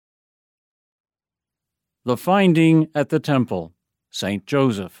The Finding at the Temple, St.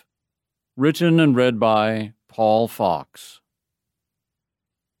 Joseph. Written and read by Paul Fox.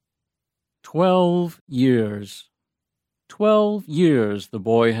 12 years. 12 years the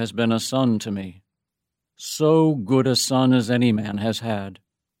boy has been a son to me. So good a son as any man has had.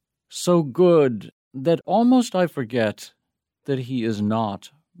 So good that almost I forget that he is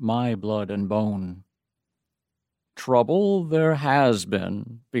not my blood and bone. Trouble there has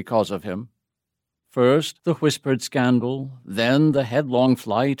been because of him. First the whispered scandal, then the headlong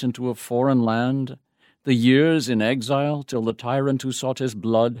flight into a foreign land, the years in exile till the tyrant who sought his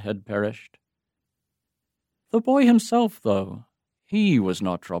blood had perished. The boy himself, though, he was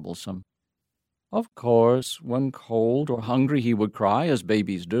not troublesome. Of course, when cold or hungry he would cry, as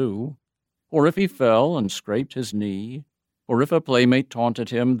babies do, or if he fell and scraped his knee, or if a playmate taunted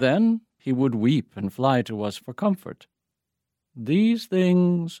him, then he would weep and fly to us for comfort. These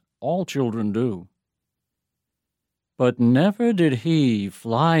things all children do. But never did he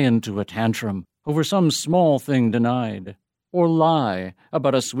fly into a tantrum over some small thing denied, or lie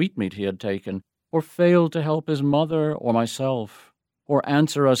about a sweetmeat he had taken, or fail to help his mother or myself, or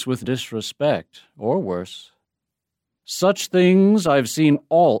answer us with disrespect, or worse. Such things I've seen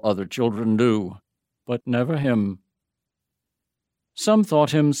all other children do, but never him. Some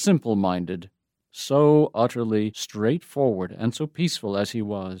thought him simple-minded, so utterly straightforward and so peaceful as he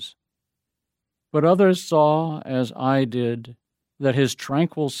was. But others saw, as I did, that his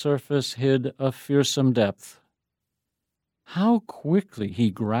tranquil surface hid a fearsome depth. How quickly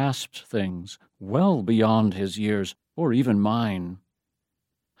he grasped things well beyond his years, or even mine.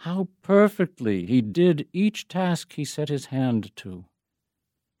 How perfectly he did each task he set his hand to.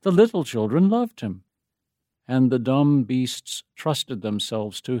 The little children loved him, and the dumb beasts trusted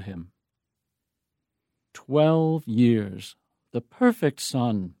themselves to him. 12 years, the perfect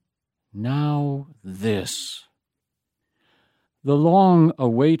son. Now this. The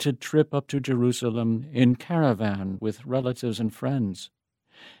long-awaited trip up to Jerusalem in caravan with relatives and friends.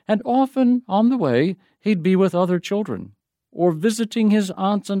 And often, on the way, he'd be with other children, or visiting his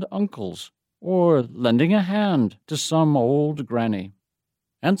aunts and uncles, or lending a hand to some old granny.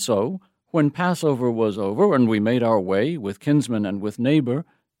 And so, when Passover was over and we made our way with kinsman and with neighbor,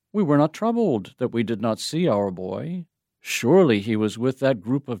 we were not troubled that we did not see our boy. Surely he was with that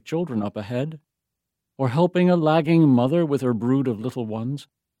group of children up ahead, or helping a lagging mother with her brood of little ones,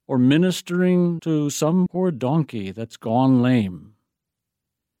 or ministering to some poor donkey that's gone lame.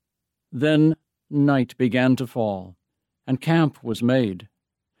 Then night began to fall, and camp was made,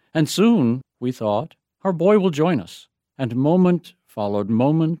 and soon, we thought, our boy will join us, and moment followed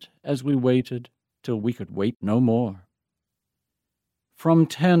moment as we waited till we could wait no more. From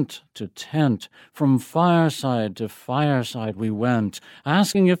tent to tent, from fireside to fireside we went,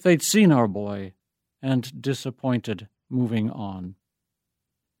 asking if they'd seen our boy, and disappointed, moving on.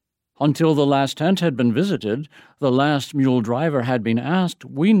 Until the last tent had been visited, the last mule driver had been asked,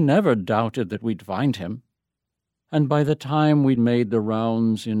 we never doubted that we'd find him. And by the time we'd made the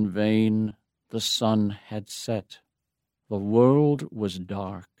rounds in vain, the sun had set. The world was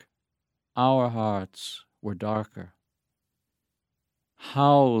dark. Our hearts were darker.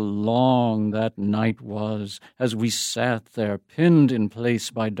 How long that night was as we sat there, pinned in place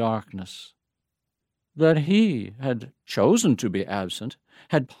by darkness. That he had chosen to be absent,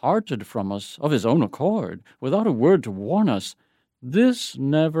 had parted from us of his own accord, without a word to warn us, this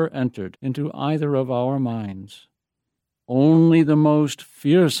never entered into either of our minds. Only the most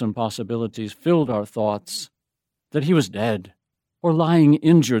fearsome possibilities filled our thoughts, that he was dead, or lying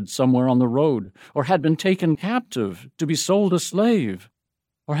injured somewhere on the road, or had been taken captive to be sold a slave,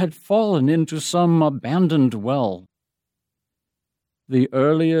 or had fallen into some abandoned well. The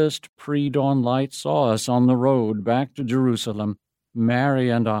earliest pre-dawn light saw us on the road back to Jerusalem, Mary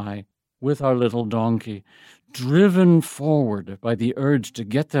and I, with our little donkey, driven forward by the urge to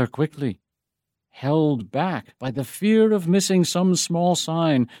get there quickly, held back by the fear of missing some small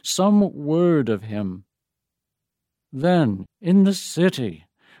sign, some word of him. Then, in the city,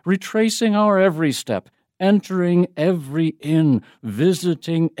 retracing our every step, entering every inn,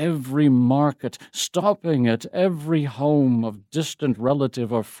 visiting every market, stopping at every home of distant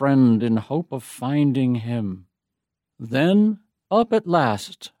relative or friend in hope of finding him. Then, up at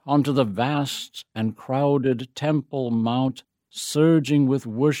last onto the vast and crowded Temple Mount, surging with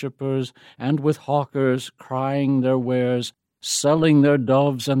worshippers and with hawkers crying their wares, selling their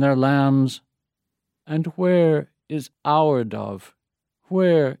doves and their lambs. And where is our dove?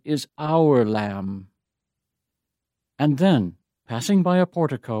 Where is our lamb? And then, passing by a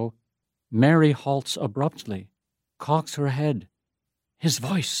portico, Mary halts abruptly, cocks her head. His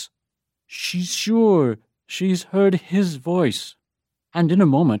voice! She's sure She's heard his voice, and in a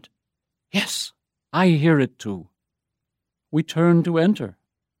moment, yes, I hear it too. We turn to enter,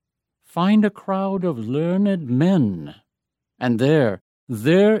 find a crowd of learned men, and there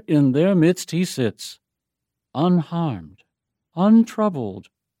in their midst he sits, unharmed, untroubled,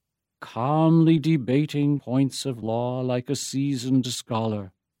 calmly debating points of law like a seasoned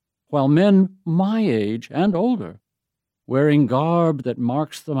scholar, while men my age and older, wearing garb that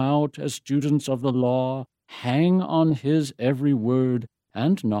marks them out as students of the law, hang on his every word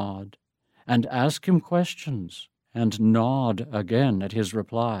and nod, and ask him questions, and nod again at his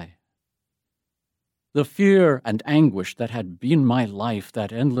reply. The fear and anguish that had been my life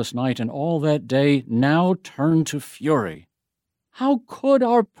that endless night and all that day now turned to fury. How could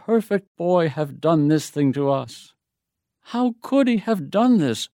our perfect boy have done this thing to us? How could he have done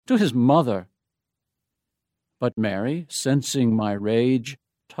this to his mother? But Mary, sensing my rage,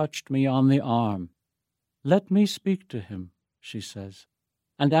 touched me on the arm. "Let me speak to him," she says,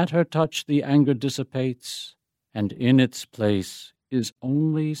 and at her touch the anger dissipates, and in its place is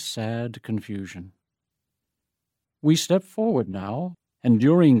only sad confusion. We step forward now,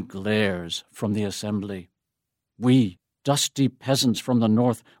 enduring glares from the assembly. We, dusty peasants from the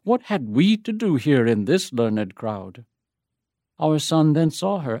north, what had we to do here in this learned crowd? Our son then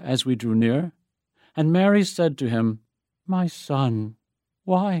saw her as we drew near, and Mary said to him, "My son,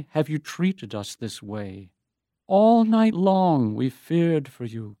 why have you treated us this way? All night long we feared for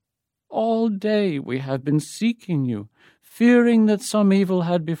you. All day we have been seeking you, fearing that some evil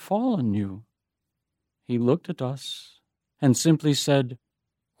had befallen you." He looked at us and simply said,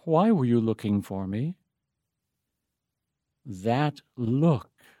 "Why were you looking for me?" That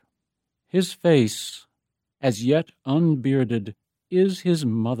look, his face, as yet unbearded, is his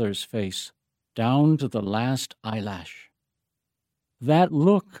mother's face, down to the last eyelash. That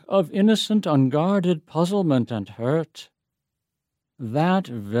look of innocent, unguarded puzzlement and hurt, that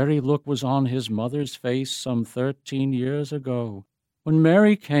very look was on his mother's face some 13 years ago, when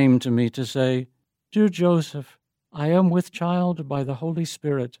Mary came to me to say, "Dear Joseph, I am with child by the Holy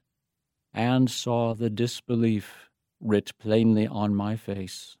Spirit," and saw the disbelief writ plainly on my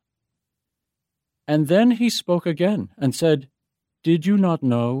face. And then he spoke again and said, "Did you not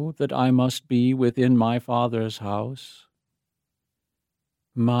know that I must be within my Father's house?"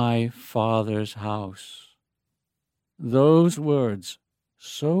 My Father's house. Those words,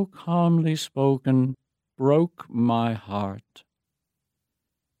 so calmly spoken, broke my heart.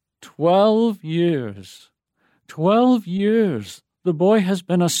 12 years, 12 years, the boy has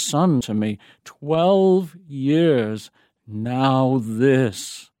been a son to me. 12 years, now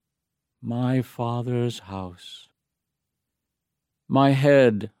this, my Father's house. My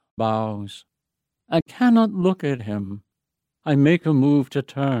head bows. I cannot look at him. I make a move to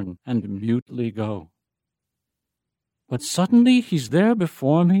turn and mutely go. But suddenly he's there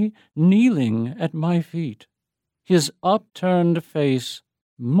before me, kneeling at my feet. His upturned face,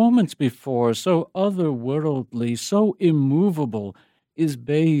 moments before so otherworldly, so immovable, is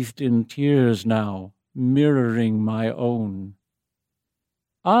bathed in tears now, mirroring my own.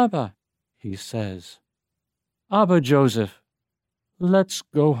 "Abba," he says, "Abba Joseph, let's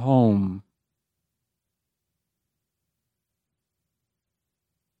go home."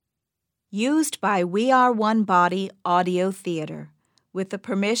 Used by We Are One Body Audio Theater, with the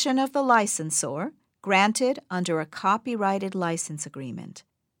permission of the licensor, granted under a copyrighted license agreement.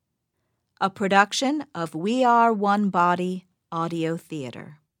 A production of We Are One Body Audio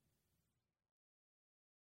Theater.